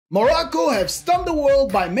Morocco have stunned the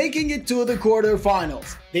world by making it to the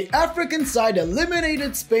quarterfinals. The African side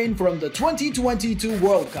eliminated Spain from the 2022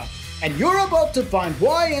 World Cup, and you're about to find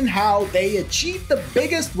why and how they achieved the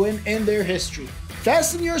biggest win in their history.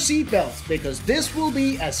 Fasten your seatbelts because this will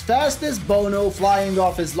be as fast as Bono flying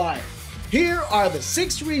off his line. Here are the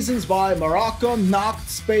 6 reasons why Morocco knocked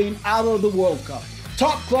Spain out of the World Cup.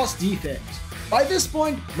 Top class defense. By this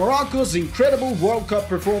point, Morocco's incredible World Cup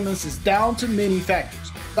performance is down to many factors.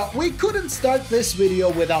 But we couldn't start this video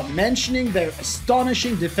without mentioning their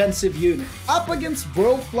astonishing defensive unit. Up against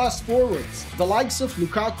world-class forwards, the likes of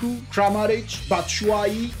Lukaku, Kramaric,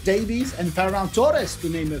 Batshuayi, Davies, and Ferran Torres to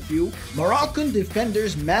name a few, Moroccan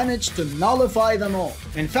defenders managed to nullify them all.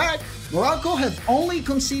 In fact, Morocco have only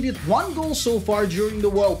conceded 1 goal so far during the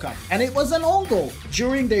World Cup, and it was an own goal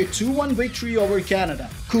during their 2-1 victory over Canada.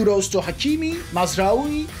 Kudos to Hakimi,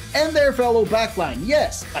 Mazraoui, and their fellow backline,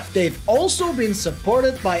 yes, but they've also been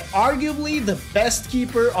supported by arguably the best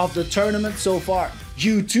keeper of the tournament so far.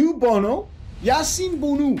 You too, Bono? Yassine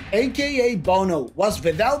Bounou, aka Bono, was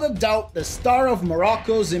without a doubt the star of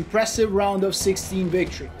Morocco's impressive round of 16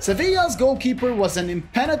 victory. Sevilla's goalkeeper was an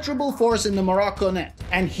impenetrable force in the Morocco net,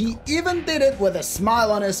 and he even did it with a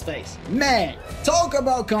smile on his face. Man, talk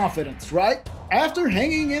about confidence, right? After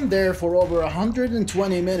hanging in there for over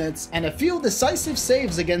 120 minutes and a few decisive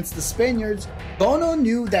saves against the Spaniards, Bono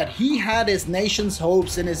knew that he had his nation's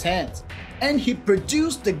hopes in his hands, and he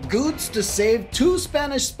produced the goods to save 2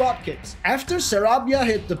 Spanish spot kicks. After Sarabia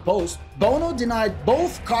hit the post, Bono denied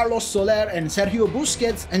both Carlos Soler and Sergio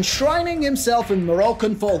Busquets, enshrining himself in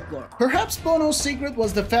Moroccan folklore. Perhaps Bono's secret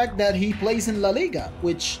was the fact that he plays in La Liga,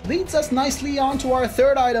 which leads us nicely on to our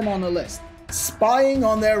 3rd item on the list: spying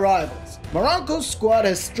on their rivals. Morocco's squad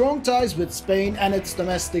has strong ties with Spain and its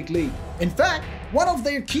domestic league. In fact, one of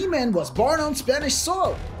their key men was born on Spanish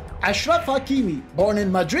soil. Achraf Hakimi, born in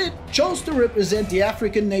Madrid, chose to represent the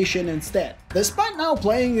African nation instead. Despite now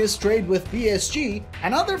playing his trade with PSG,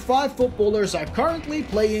 another 5 footballers are currently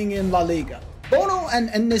playing in La Liga. Bono and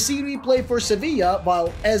En-Nesyri play for Sevilla,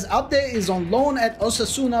 while Ez Abde is on loan at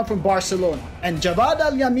Osasuna from Barcelona, and Javad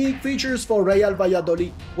Al-Yamik features for Real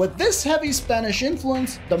Valladolid. With this heavy Spanish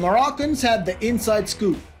influence, the Moroccans had the inside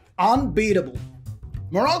scoop. Unbeatable.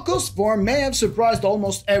 Morocco's form may have surprised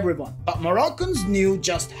almost everyone, but Moroccans knew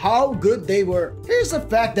just how good they were. Here's a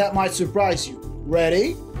fact that might surprise you.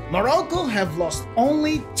 Ready? Morocco have lost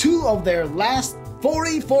only 2 of their last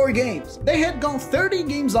 44 games. They had gone 30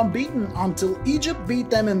 games unbeaten until Egypt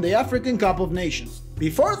beat them in the African Cup of Nations.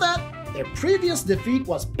 Before that, their previous defeat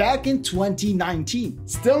was back in 2019.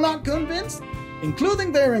 Still not convinced?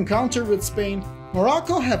 Including their encounter with Spain,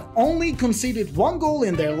 Morocco have only conceded 1 goal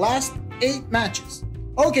in their last 8 matches.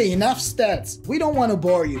 Okay, enough stats, we don't want to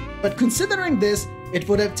bore you, but considering this, it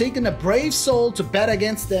would have taken a brave soul to bet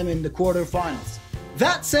against them in the quarterfinals.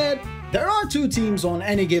 That said, there are 2 teams on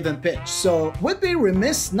any given pitch, so we'd be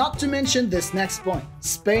remiss not to mention this next point: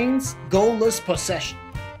 Spain's goalless possession.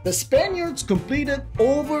 The Spaniards completed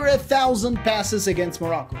over 1,000 passes against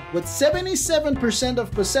Morocco. With 77%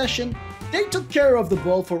 of possession, they took care of the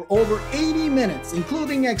ball for over 80 minutes,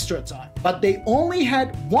 including extra time. But they only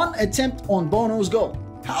had 1 attempt on Bono's goal.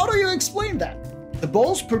 How do you explain that? The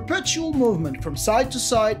ball's perpetual movement from side to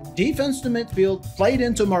side, defense to midfield, played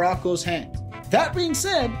into Morocco's hands. That being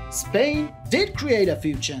said, Spain did create a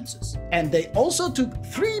few chances, and they also took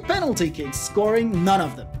 3 penalty kicks, scoring none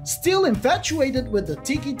of them. Still infatuated with the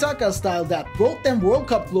tiki-taka style that brought them World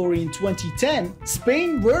Cup glory in 2010,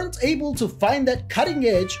 Spain weren't able to find that cutting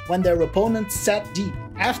edge when their opponents sat deep.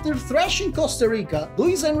 After thrashing Costa Rica,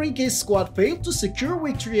 Luis Enrique's squad failed to secure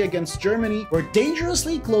victory against Germany, were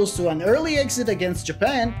dangerously close to an early exit against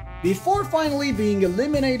Japan, before finally being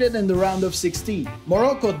eliminated in the round of 16.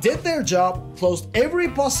 Morocco did their job, closed every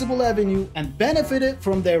possible avenue, and benefited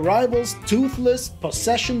from their rivals' toothless,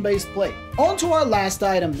 possession-based play. On to our last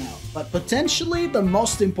item now, but potentially the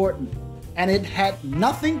most important. And it had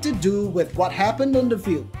nothing to do with what happened on the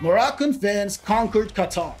field. Moroccan fans conquered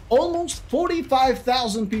Qatar. Almost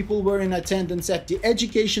 45,000 people were in attendance at the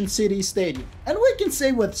Education City Stadium. And we can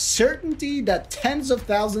say with certainty that tens of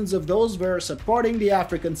thousands of those were supporting the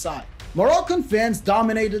African side. Moroccan fans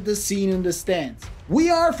dominated the scene in the stands. "We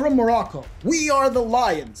are from Morocco. We are the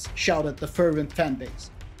Lions," shouted the fervent fan base.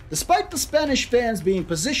 Despite the Spanish fans being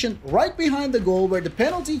positioned right behind the goal where the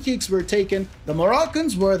penalty kicks were taken, the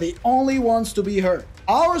Moroccans were the only ones to be heard.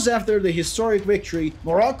 Hours after the historic victory,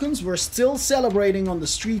 Moroccans were still celebrating on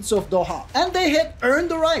the streets of Doha, and they had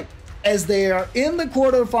earned the right, as they are in the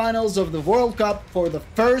quarterfinals of the World Cup for the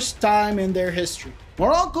first time in their history.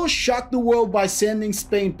 Morocco shocked the world by sending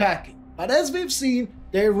Spain packing, but as we've seen,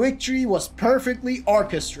 Their victory was perfectly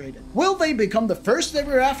orchestrated. Will they become the first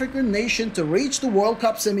ever African nation to reach the World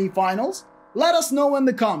Cup semi-finals? Let us know in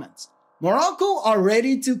the comments. Morocco are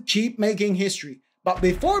ready to keep making history, but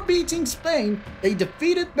before beating Spain, they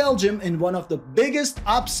defeated Belgium in one of the biggest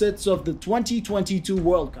upsets of the 2022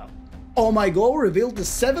 World Cup. Oh My Goal revealed the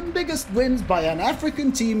 7 biggest wins by an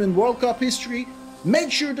African team in World Cup history.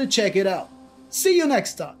 Make sure to check it out. See you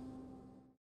next time.